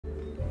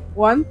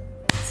1,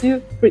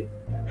 2, 3.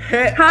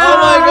 Hey, Hi. oh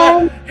my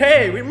god!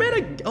 Hey, we made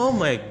a. Oh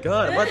my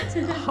god! What?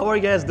 How are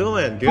you guys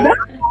doing? Good.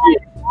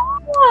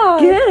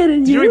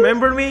 Good. Do you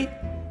remember me?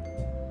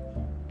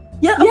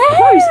 Yeah, of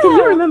course. Can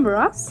you remember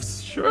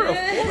us? Sure, of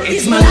course.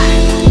 It's my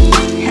life.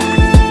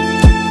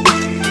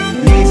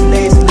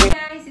 Hey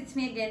guys, it's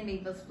me again,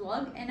 Mabel's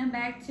vlog, and I'm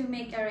back to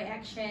make a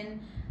reaction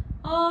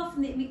of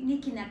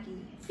Niki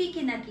Naki,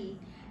 FIKI Naki.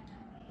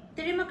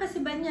 Terima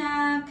kasih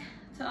banyak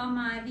to all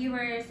my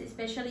viewers,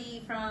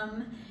 especially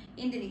from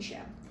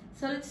Indonesia.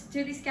 So let's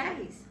do this,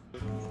 guys.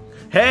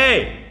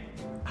 Hey!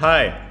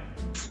 Hi.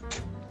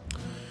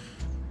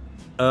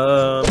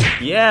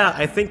 Yeah,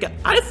 I think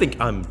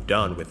I'm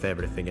done with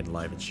everything in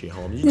life at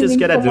She-Home. You just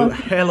gotta do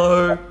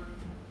hello.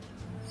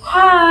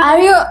 Are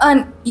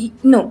you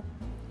no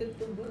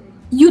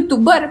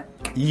YouTuber?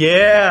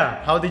 Yeah.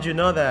 How did you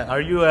know that?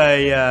 Are you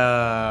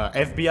a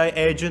FBI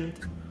agent?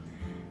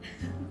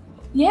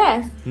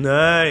 Yes.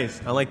 Nice.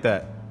 I like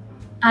that.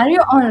 Are you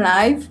on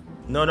live?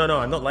 No.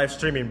 I'm not live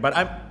streaming, but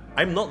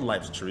I'm not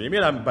live streaming.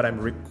 But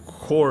I'm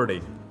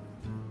recording.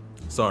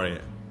 Sorry.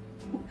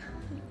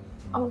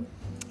 Oh.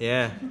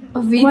 Yeah.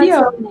 A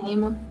video. What's your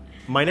name?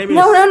 My name is.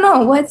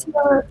 No. What's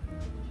your?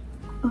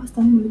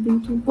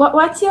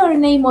 What's your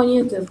name on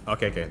YouTube?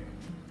 Okay.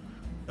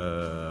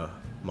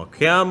 Mi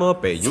chiamo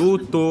per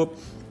YouTube.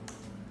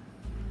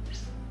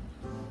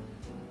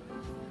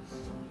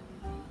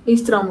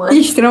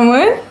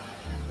 Instrument?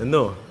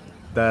 No,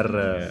 daar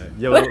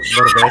jouw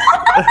vorbest.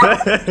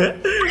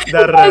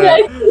 Daar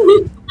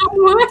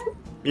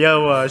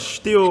jouw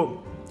știu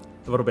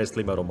vorbesc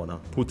limba română,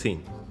 puțin.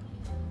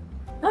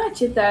 Ah,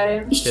 ce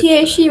tare! Și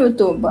e și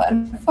YouTuber.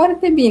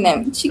 Foarte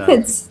bine. Și Da.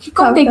 câți?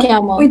 Cum te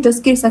cheamă? Uite, o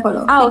scris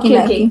acolo. Ah, FIKI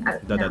ok. Naki.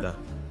 Da.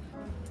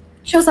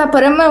 Și o să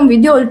apărăm în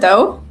videoul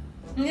tău.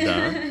 Da.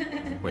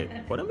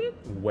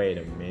 Wait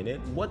a minute.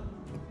 What?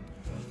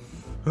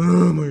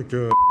 Oh my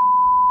god.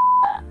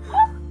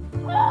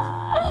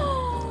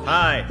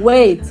 Hi.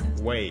 Wait.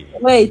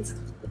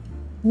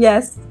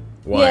 Yes.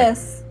 Why?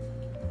 Yes.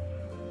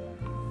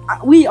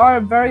 We are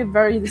very,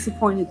 very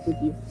disappointed with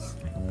you.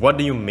 What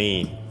do you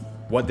mean?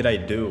 What did I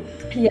do?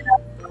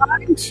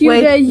 Aren't you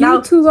the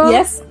YouTuber?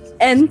 Yes.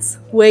 And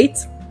wait,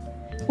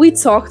 we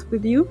talked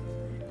with you,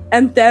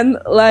 and then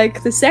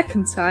like the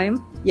second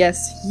time, yes,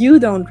 you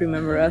don't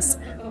remember us.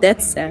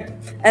 That's sad.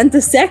 And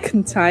the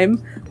second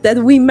time that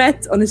we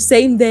met on the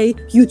same day,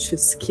 you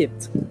just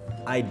skipped.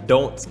 I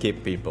don't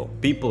skip people.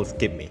 People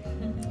skip me.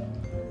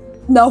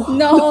 No.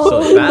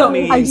 So that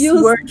means I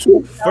swear.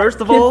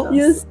 First of all,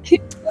 You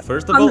skipped. I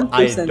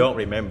 100%. don't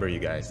remember you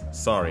guys.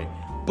 Sorry.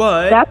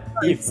 But That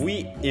if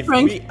we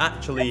Frank.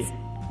 actually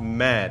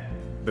met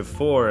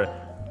before,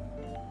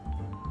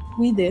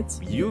 We did.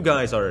 you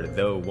guys are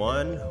the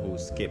one who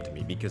skipped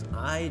me because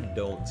I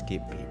don't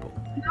skip people.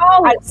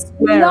 I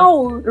swear.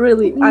 No,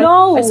 Really.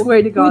 No, I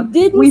swear to God.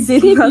 we did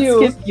did skip not you.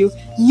 skip you.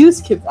 You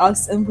skipped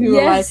us, and we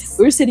were like, Yes.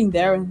 we were sitting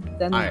there, and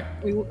then Aye.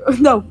 we were,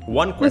 no.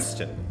 One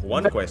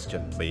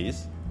question,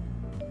 please.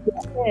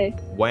 Okay.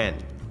 When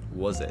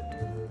was it?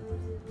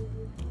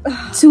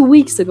 2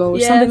 weeks ago or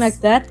something Yes. like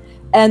that,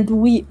 and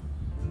we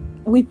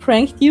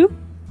pranked you.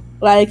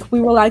 Like, we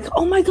were like,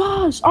 oh my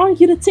gosh, aren't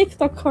you the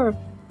TikToker,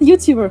 the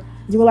YouTuber?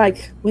 You were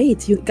like,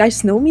 wait, you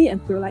guys know me?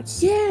 And we were like,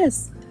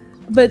 yes,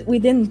 but we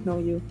didn't know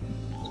you.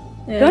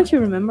 Yeah. Don't you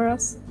remember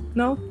us?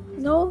 No.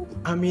 No.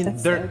 I mean,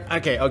 That's there.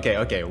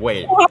 Okay.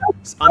 Wait.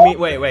 I mean,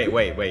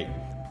 wait.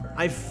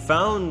 I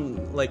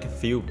found like a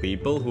few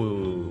people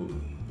who,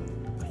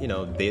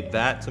 did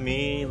that to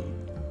me,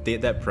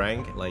 did that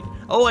prank. Like,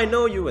 oh, I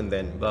know you, and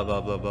then blah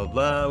blah blah blah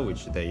blah,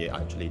 which they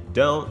actually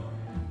don't.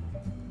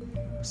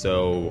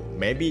 So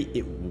maybe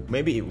it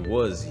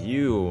was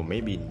you,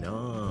 maybe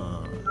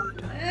not.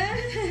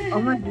 Oh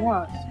my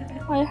gosh.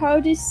 My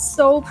heart is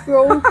so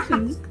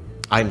broken.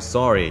 I'm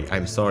sorry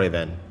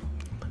then.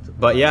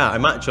 But yeah,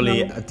 I'm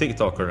actually a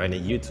TikToker and a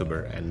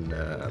YouTuber, and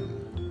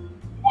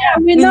Yeah,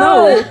 we We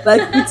know. know,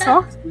 like, we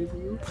talked with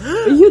you,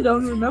 but you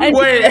don't remember. And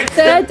Wait. you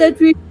said that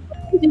we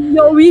in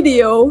your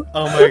video.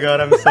 oh my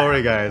god, I'm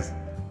sorry guys.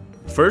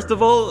 First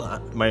of all,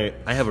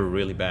 I have a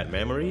really bad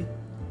memory.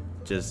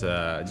 Just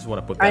want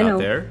to put that I out know.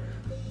 there.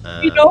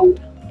 You know?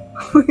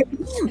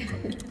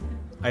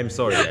 I'm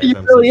sorry guys. You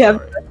I'm really so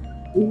have- sorry.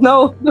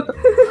 No.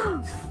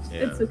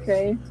 Yeah. It's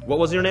okay. What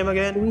was your name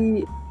again?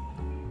 We.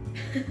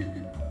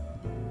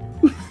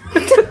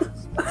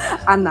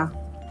 Anna.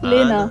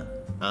 Lena.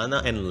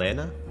 Anna and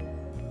Lena?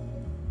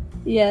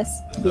 Yes.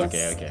 Yes.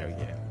 Okay.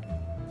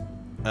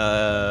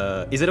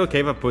 Is it okay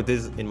if I put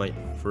this in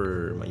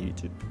for my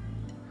YouTube?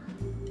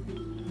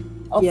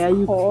 Of Yeah,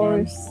 you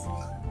course.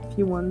 If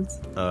you want.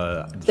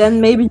 Then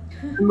Then maybe you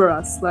remember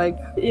us. Like,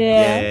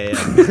 Yeah.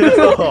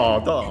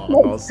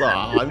 oh,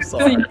 sorry. I'm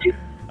sorry.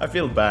 I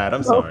feel bad.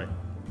 I'm sorry.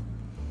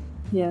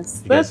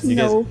 yes. You But guys, you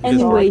guys, no. you guys,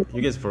 Anyway.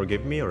 you guys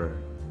forgive me or?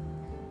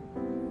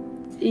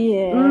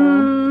 Yeah.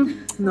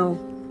 No.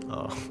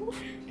 Oh.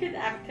 Good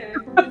actor.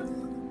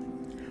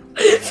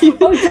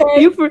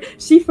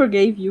 She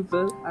forgave you,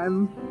 but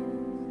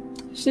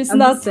She's I'm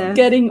not sad.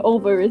 getting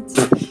over it.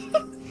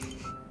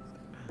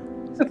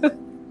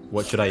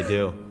 What should I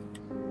do?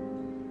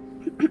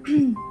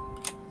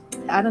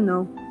 I don't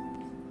know.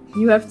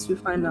 You have to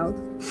find out.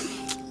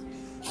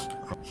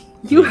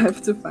 You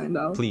have to find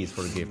out. Please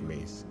forgive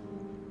me.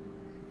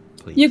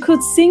 Please. You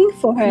could sing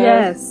for her.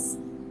 Yes.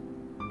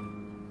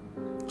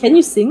 Can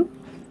you sing?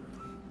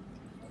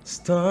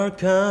 Start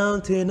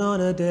counting on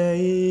the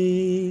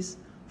days.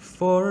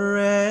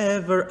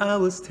 Forever I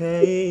will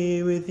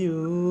stay with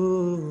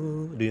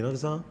you. Do you know the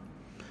song?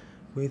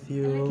 With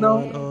you No.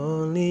 and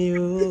only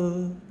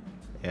you.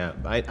 Yeah,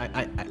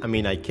 I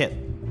mean I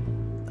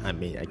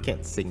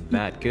can't sing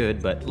that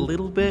good, but a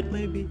little bit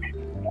maybe.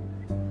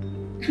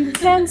 You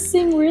can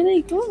sing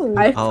really good.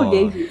 I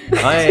forgave you.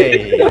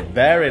 Hey,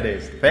 there it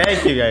is.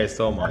 Thank you guys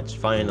so much.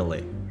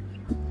 Finally.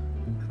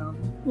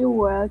 You're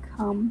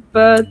welcome.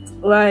 But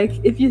like,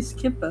 if you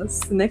skip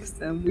us next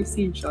time we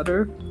see each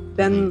other,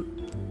 then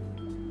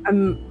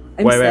I'm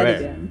sad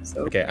again.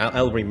 So Okay,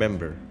 I'll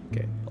remember.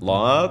 Okay,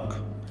 lock.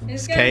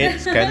 Scan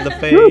the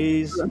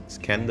face.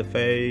 Scan the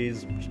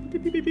face.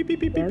 Beep, beep, beep, beep, beep,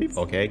 beep, beep. Yes.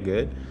 Okay,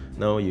 good.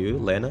 No, you,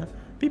 Lena.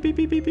 Beep, beep,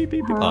 beep, beep, beep,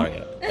 beep. Oh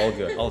yeah, all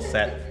good, all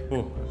set.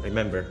 Ooh,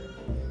 remember.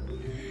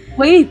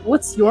 wait,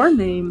 what's your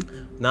name?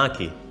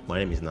 Naki. My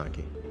name is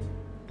Naki.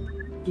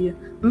 Yeah.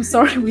 I'm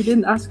sorry we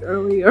didn't ask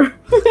earlier.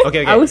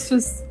 Okay, okay. I was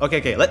just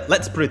Okay.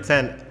 Let's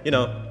pretend. You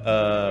know,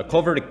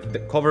 cover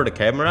the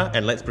camera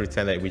and let's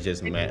pretend that we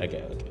just met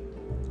again. Okay.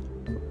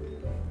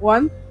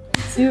 1,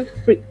 2,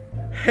 3.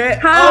 Hey,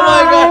 Hi. oh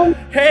my god!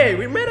 Hey,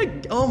 we met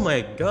again. Oh my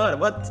god!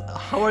 What?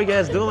 How are you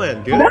guys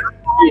doing? Good.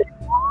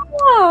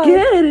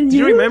 Good. And Do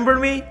you you? remember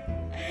me?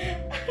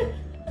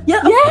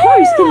 Yeah, of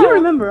course. Can you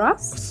remember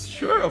us?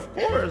 Sure, of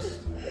course.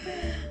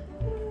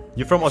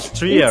 You're from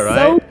Austria, It's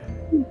right?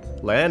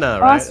 Lena,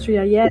 right?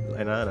 Austria, yeah.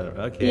 Lena,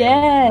 okay.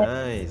 Yeah.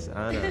 Nice,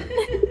 Anna.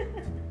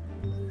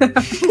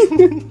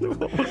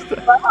 What was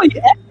that? Wow,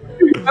 you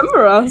actually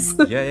remember us.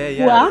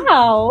 Yeah.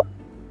 Wow.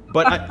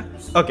 But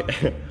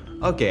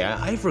okay,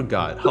 I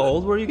forgot. How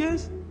old were you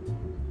guys?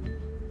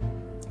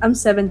 I'm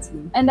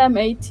 17. And I'm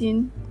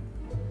 18.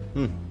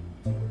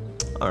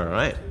 All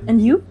right. And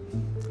you?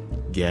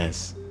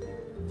 Guess.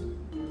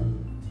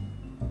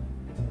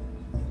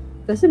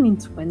 Does it mean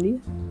 20?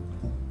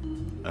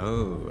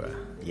 Oh,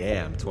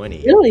 yeah, I'm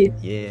 20. Really?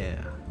 Yeah.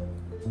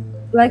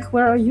 Like,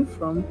 where are you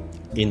from?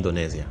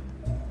 Indonesia.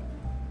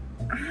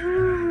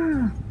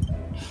 Ah,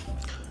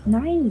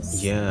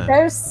 nice. Yeah.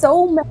 There's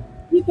so many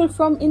people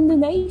from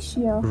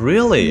Indonesia.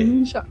 Really?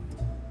 Indonesia.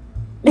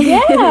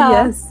 Yeah.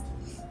 Yes.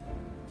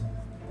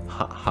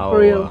 How For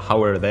real.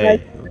 how are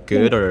they?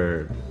 Good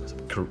or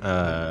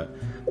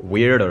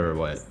weird or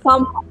what?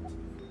 Some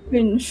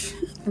cringe.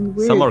 And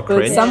weird, Some are but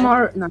cringe? some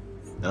are nice.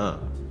 Oh.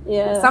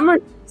 Yeah. Some are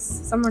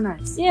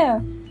nice. Yeah.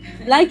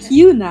 Like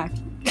you, Nak.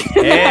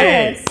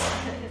 Hey,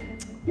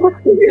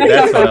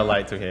 that's what I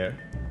like to hear.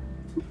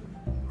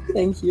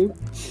 Thank you.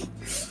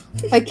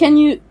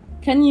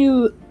 Can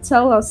you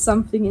tell us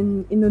something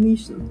in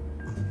Indonesian?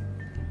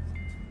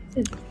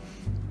 I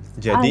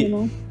Jadi don't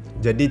know.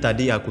 jadi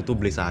tadi aku tuh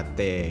beli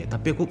sate,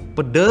 tapi aku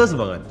pedes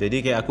banget. Jadi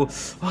kayak aku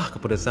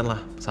kepedesan lah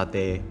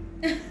sate.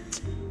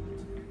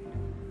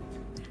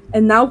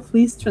 And now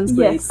please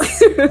translate. Yes.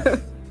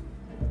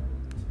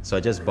 So I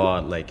just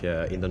bought like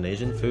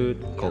Indonesian food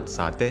called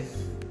sate,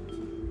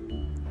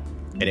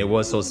 and it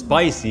was so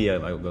spicy. I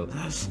go,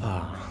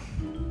 ah.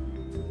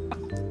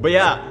 But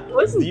yeah,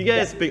 do you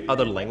guys speak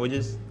other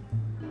languages?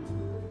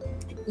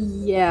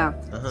 Yeah.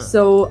 Uh-huh.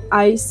 So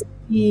I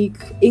speak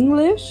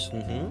English,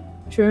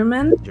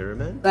 German,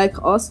 like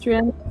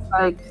Austrian,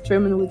 like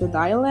German with a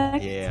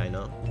dialect, Yeah, I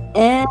know.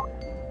 and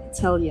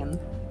Italian.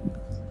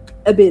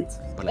 A bit.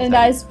 And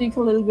I speak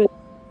a little bit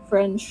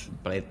French.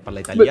 Parla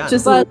But italiano.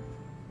 just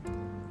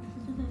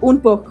un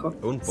poco.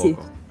 Un Sì.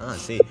 poco. Ah,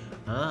 sí.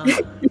 Ah.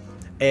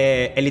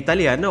 El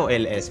italiano,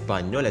 el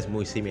español es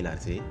muy similar,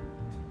 ¿sí?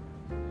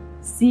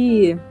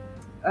 Sí,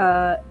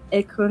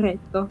 è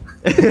corretto.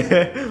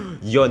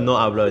 Yo no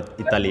hablo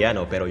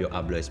italiano, pero yo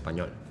hablo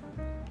español.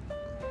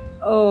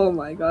 Oh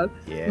my god.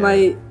 Yeah.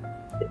 My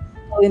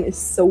Italian is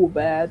so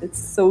bad. It's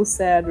so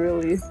sad,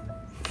 really.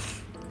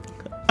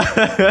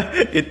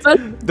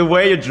 The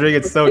way you drink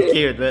it's so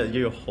cute that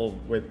you hold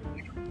with.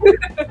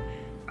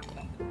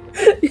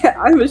 Yeah,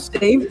 I'm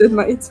ashamed that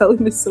my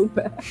Italian is so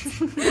bad.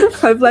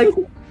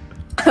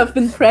 I've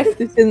been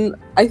practicing,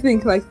 I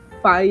think, like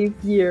 5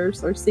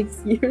 years or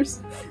 6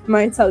 years.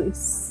 My Italian is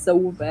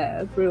so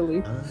bad,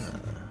 really.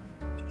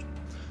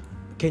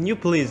 Can you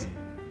please,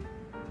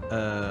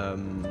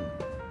 can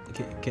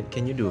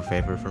you do a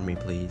favor for me,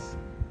 please?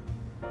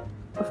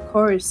 Of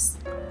course.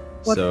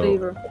 What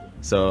flavor?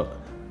 So,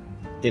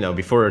 you know,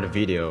 before the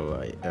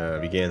video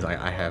begins,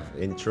 I have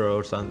intro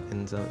or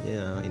something, so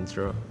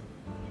intro.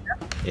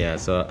 Yeah,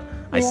 so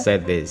I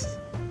said this,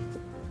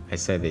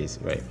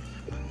 right?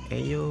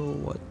 Hey yo,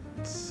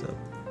 what's up,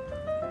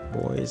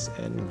 boys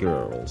and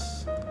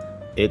girls?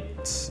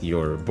 It's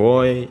your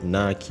boy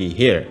Naki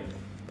here,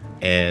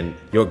 and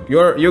you're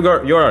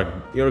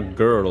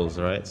girls,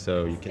 right?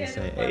 So you can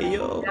say, hey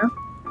yo,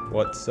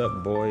 what's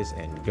up, boys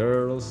and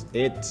girls?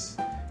 It's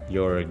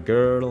Your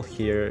girl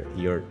here.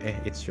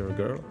 It's your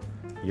girl.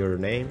 Your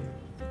name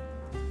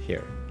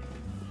here.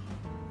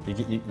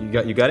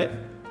 You got it?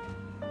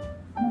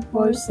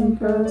 Boys and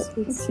girls,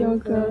 it's your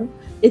girl.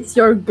 It's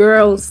your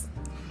girls,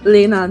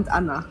 Lena and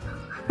Anna.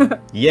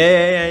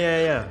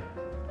 Yeah.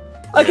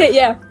 Okay,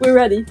 yeah, we're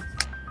ready.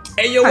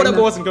 Hey yo, what up,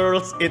 boys and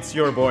girls? It's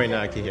your boy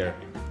Naki here.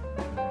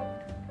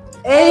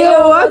 Hey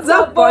yo, what's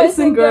up, boys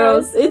and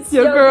girls? It's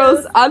your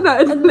girls, Anna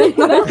and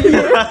Lena.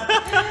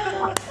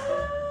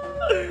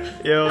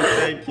 Yo,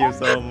 thank you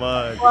so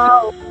much.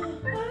 Wow.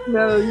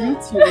 No,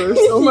 YouTubers.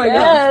 Oh my god.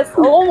 Yes,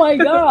 oh my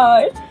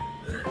god.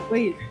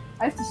 Wait,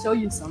 I have to show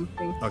you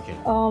something. Okay.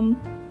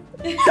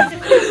 We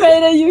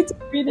made a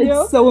YouTube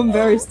video. It's so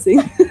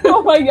embarrassing.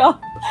 Oh my god.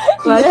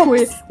 Like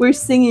Yes. we're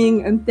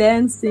singing and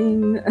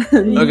dancing.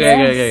 And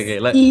Okay.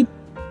 eat.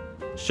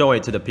 Show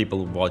it to the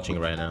people watching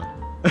right now.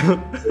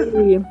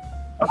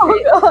 Oh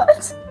my god.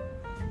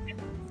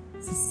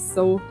 This is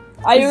so.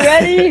 Are you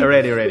ready?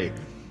 Ready.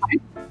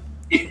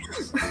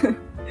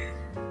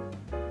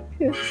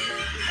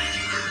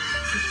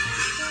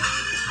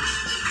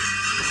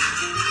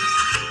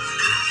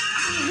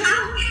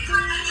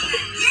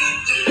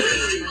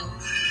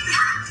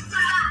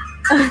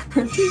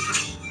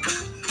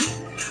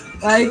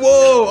 Like,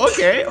 Whoa,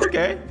 okay.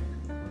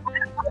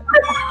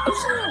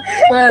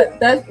 but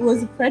that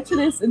was a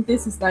prejudice, and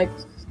this is like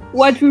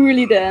What we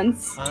really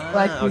dance.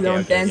 Like we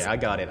don't dance. I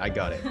got it.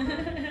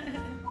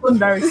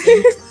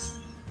 embarrassing.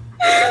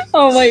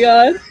 Oh my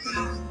god.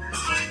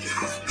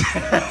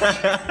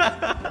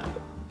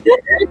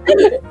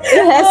 It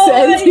has Oh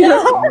sense, my you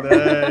know?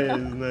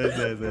 Nice.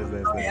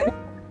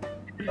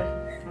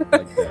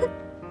 Like that.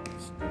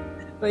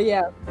 But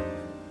yeah,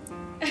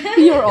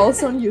 you're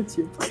also on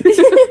YouTube.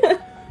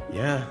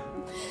 Yeah.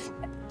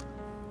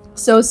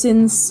 So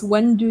since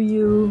when do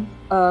you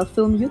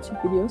film YouTube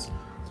videos?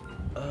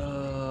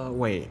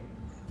 Wait.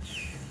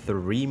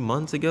 3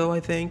 months ago, I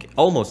think.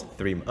 Almost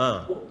 3.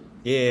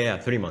 Yeah,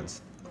 3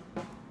 months.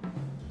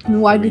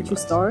 And why 3 did you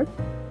months. start?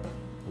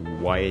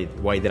 Why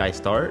did I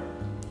start?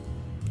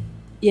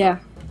 Yeah.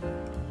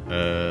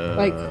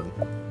 Like,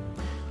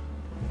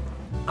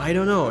 I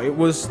don't know. It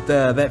was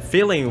that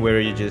feeling where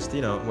you just,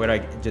 where I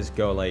just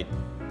go like,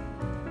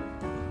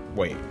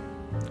 wait,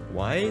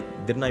 why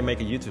didn't I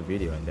make a YouTube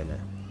video and then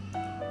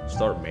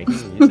start making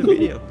a YouTube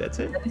video? That's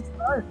it.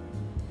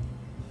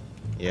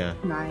 Yeah.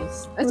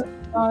 Nice. That's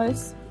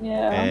Nice.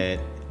 Yeah. And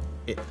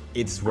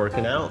it's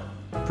working out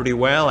pretty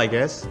well, I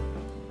guess.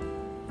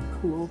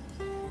 cool.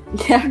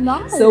 Yeah.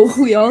 Nice. So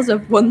we also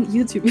have one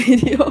YouTube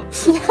video.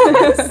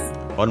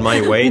 On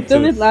my way We've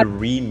done to it like-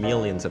 3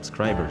 million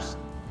subscribers.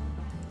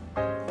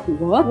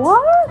 What?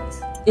 What?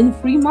 In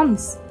 3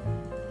 months?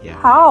 Yeah.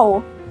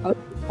 How? How is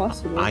it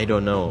possible? I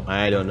don't know.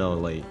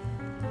 Like,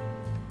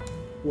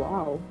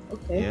 Wow.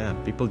 Okay. yeah,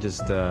 people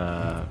just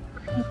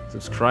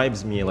subscribe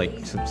me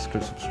like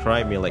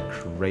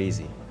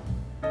crazy.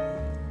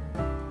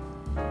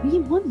 3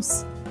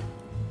 months.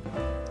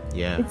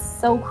 Yeah. It's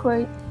so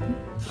crazy.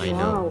 I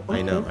know. Wow,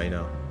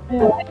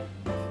 Yeah.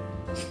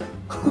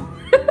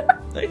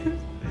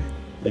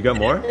 You got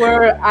more?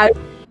 Where I.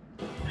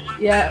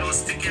 Yeah.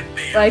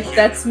 Like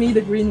that's me,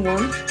 the green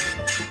one.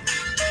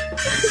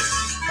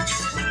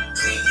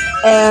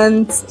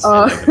 And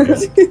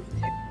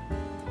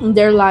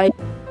there are like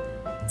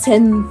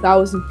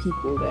 10,000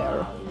 people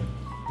there.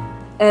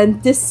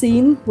 And this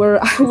scene where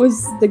I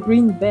was the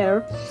green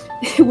bear,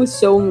 it was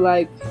shown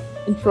like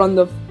in front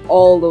of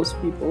all those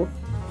people.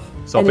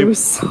 So, and it was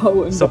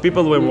so so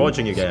people were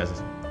watching you guys.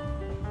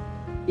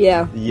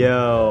 Yeah.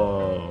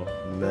 Yo,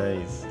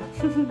 nice.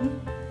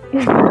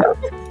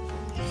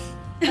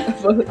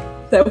 But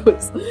that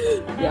was,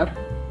 yeah.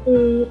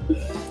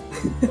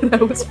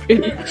 That was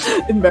pretty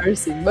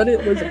embarrassing, but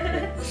it was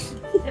okay.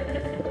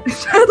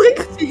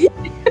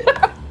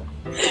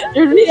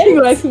 You're reading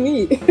like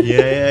me.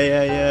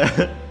 Yeah.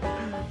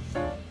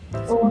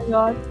 Oh my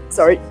god.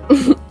 Sorry.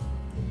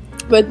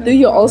 But do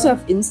you also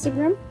have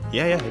Instagram?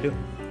 Yeah, I do.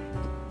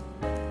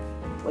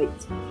 Wait.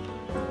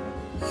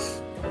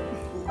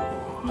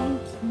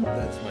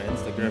 That's my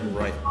Instagram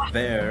right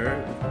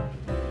there.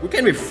 We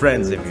can be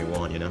friends if you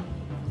want,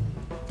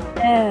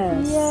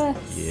 Yes. Yes.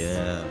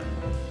 Yeah.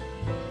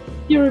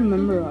 You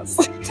remember us.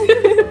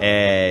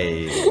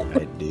 Hey,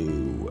 I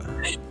do.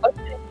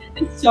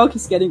 This joke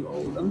is getting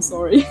old, I'm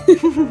sorry.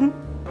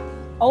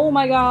 Oh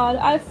my god.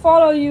 I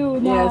follow you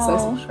now. Yes, I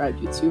subscribe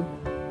you too.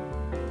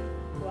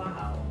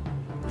 Wow.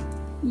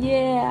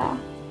 Yeah.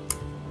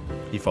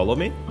 You follow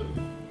me?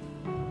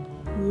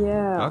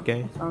 Yeah.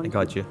 Okay, I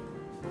got you.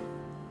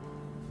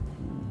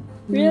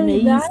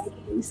 Really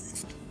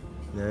Nice.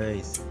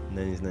 Nice.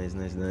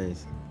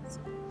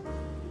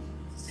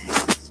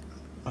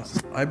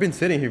 I've been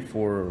sitting here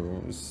for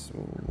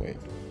wait.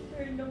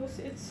 Your nose,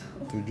 it's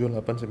 7, 8,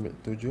 9, 10,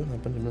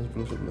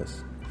 11.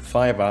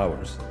 5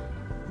 hours.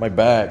 My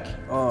back.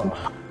 Oh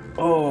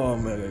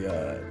my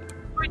god.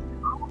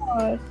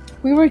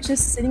 We were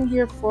just sitting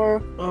here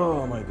for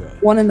Oh my god.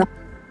 1.5 hours,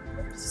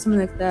 something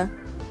like that.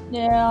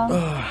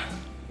 Yeah.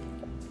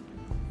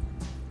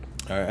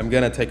 Alright, I'm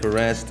gonna take a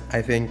rest,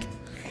 I think.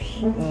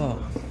 Oh.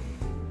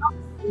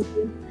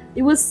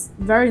 It was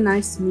very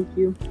nice to meet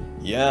you.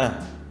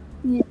 Yeah.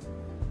 Yeah.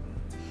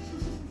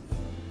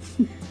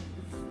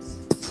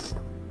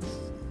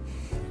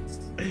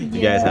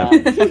 You guys have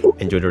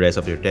enjoy the rest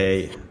of your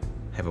day.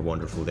 Have a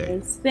wonderful day.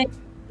 Yes, thank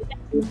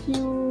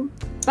you.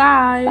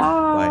 Bye.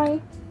 Bye.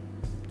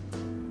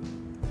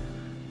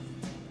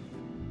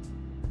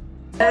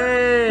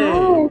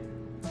 Hey!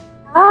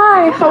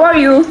 Hi, how are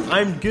you?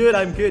 I'm good,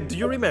 I'm good. Do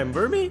you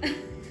remember me?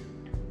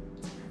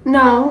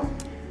 No.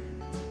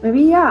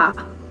 Maybe yeah.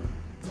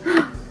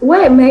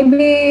 Wait,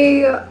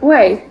 maybe...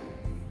 Wait.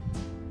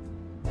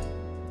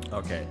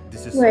 Okay,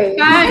 this is Wait.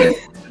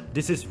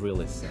 this is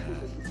really sad.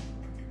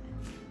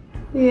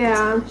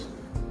 Yeah.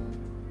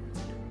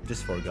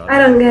 Just forgot. I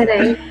don't get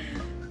it.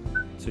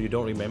 So you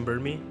don't remember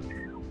me?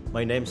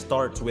 My name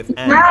starts with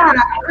N. Yeah,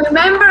 I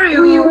remember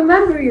you. We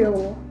remember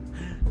you.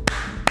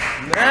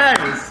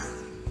 Nice!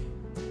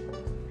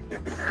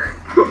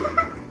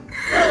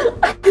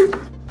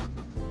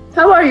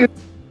 How are you?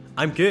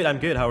 I'm good, I'm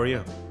good. How are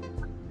you?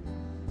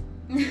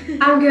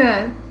 I'm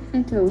good.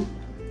 Me too.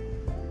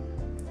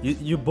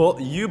 You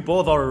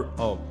both are.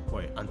 Oh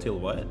wait, until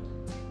what?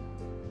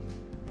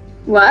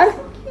 What?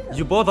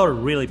 You both are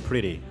really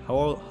pretty.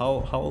 How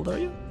old are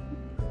you?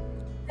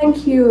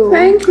 Thank you.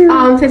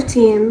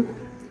 15.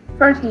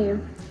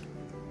 14.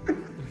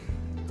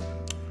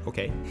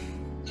 Okay.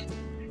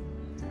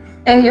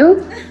 And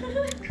you?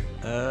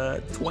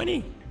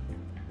 20.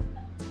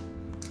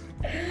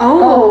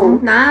 Oh,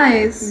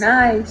 nice.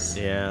 Nice.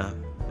 Yeah.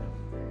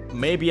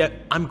 Maybe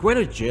I'm going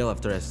to jail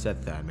after I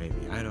said that. Maybe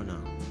I don't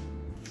know.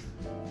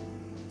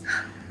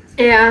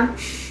 Yeah.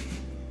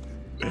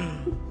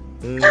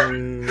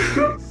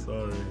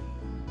 Sorry.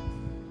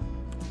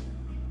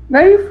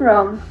 Where are you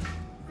from?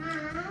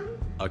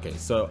 Okay,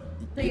 so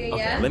Yeah.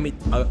 okay, let me.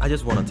 I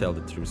just want to tell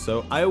the truth.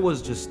 So I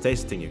was just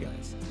testing you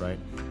guys, right?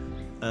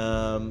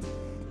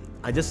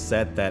 I just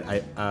said that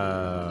I.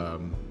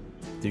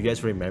 Do you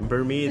guys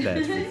remember me?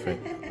 That's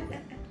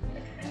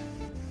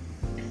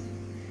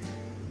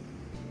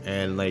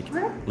and like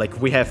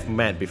we have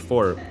met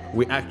before.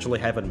 We actually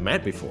haven't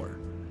met before.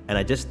 And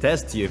I just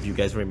tested you if you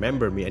guys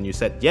remember me, and you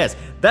said yes.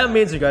 That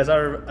means you guys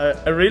are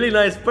a really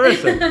nice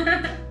person.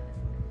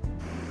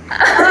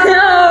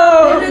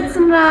 Oh, that's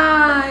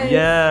nice.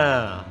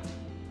 Yeah.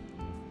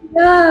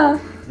 Yeah.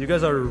 You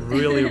guys are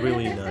really,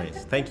 really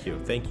nice. Thank you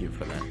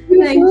for that.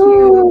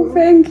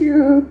 Thank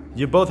you.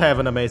 You both have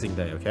an amazing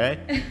day, okay?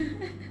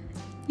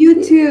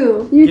 You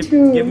too.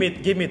 Give me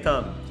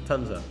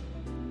thumbs up.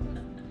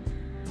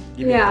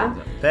 Give me a thumbs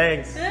up.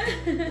 Thanks.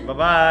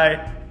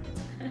 Bye-bye.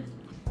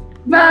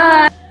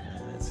 Bye.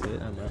 That's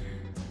it, I'm out.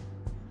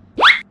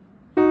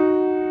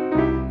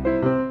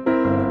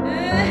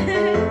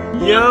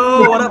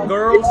 Yo, what up,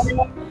 girls?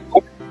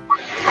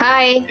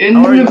 Hi.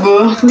 How are you?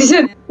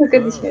 Look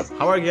at this face.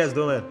 How are you guys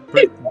doing?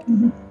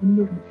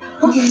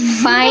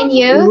 Fine,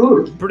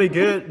 you? Pretty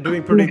good,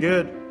 doing pretty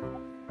good.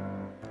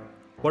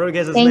 What are you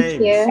guys' Thank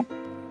names? you.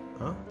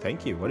 Huh?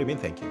 Thank you. What do you mean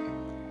thank you?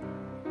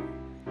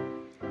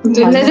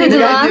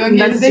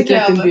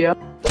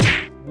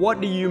 What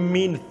do you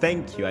mean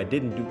thank you? I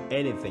didn't do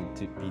anything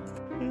to be.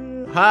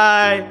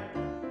 Hi.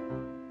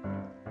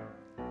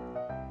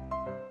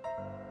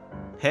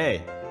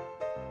 Hey.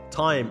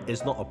 Time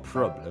is not a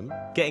problem.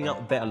 Getting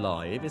out there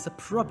alive is a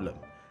problem.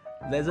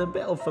 There's a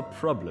bit of a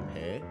problem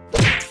here.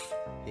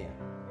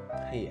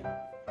 Here.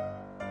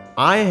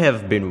 I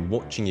have been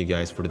watching you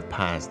guys for the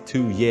past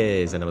 2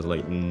 years and I was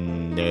like, no.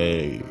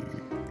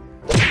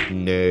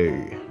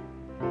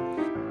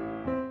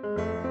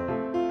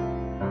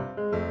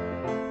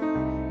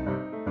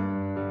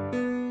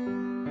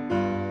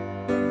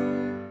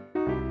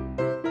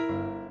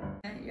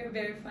 You're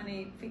very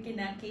funny, FIKI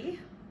NAKI.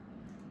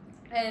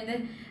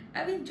 And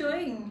I'm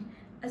enjoying,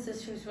 as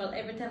usual,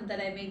 every time that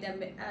I made a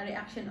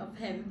reaction of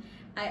him,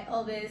 I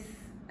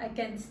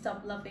can't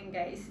stop laughing,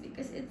 guys,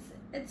 because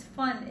it's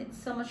fun. It's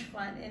so much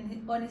fun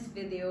on his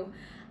video.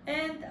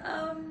 And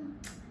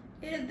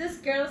these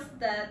girls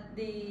that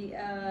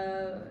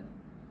they're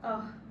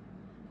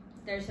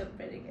so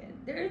pretty good.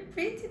 They're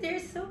pretty. They're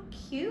so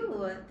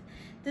cute.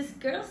 These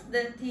girls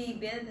that he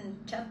been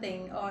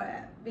chatting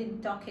or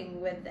been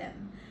talking with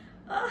them.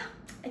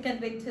 I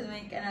can't wait to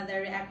make another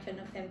reaction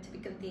of him to be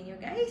continued,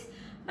 guys.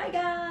 Bye,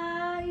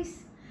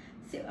 guys.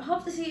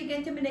 Hope to see you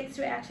again to my next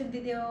reaction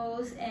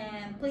videos.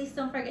 And please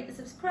don't forget to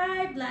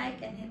subscribe,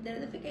 like, and hit the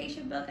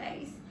notification bell,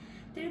 guys.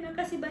 Terima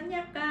kasih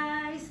banyak,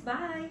 guys.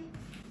 Bye.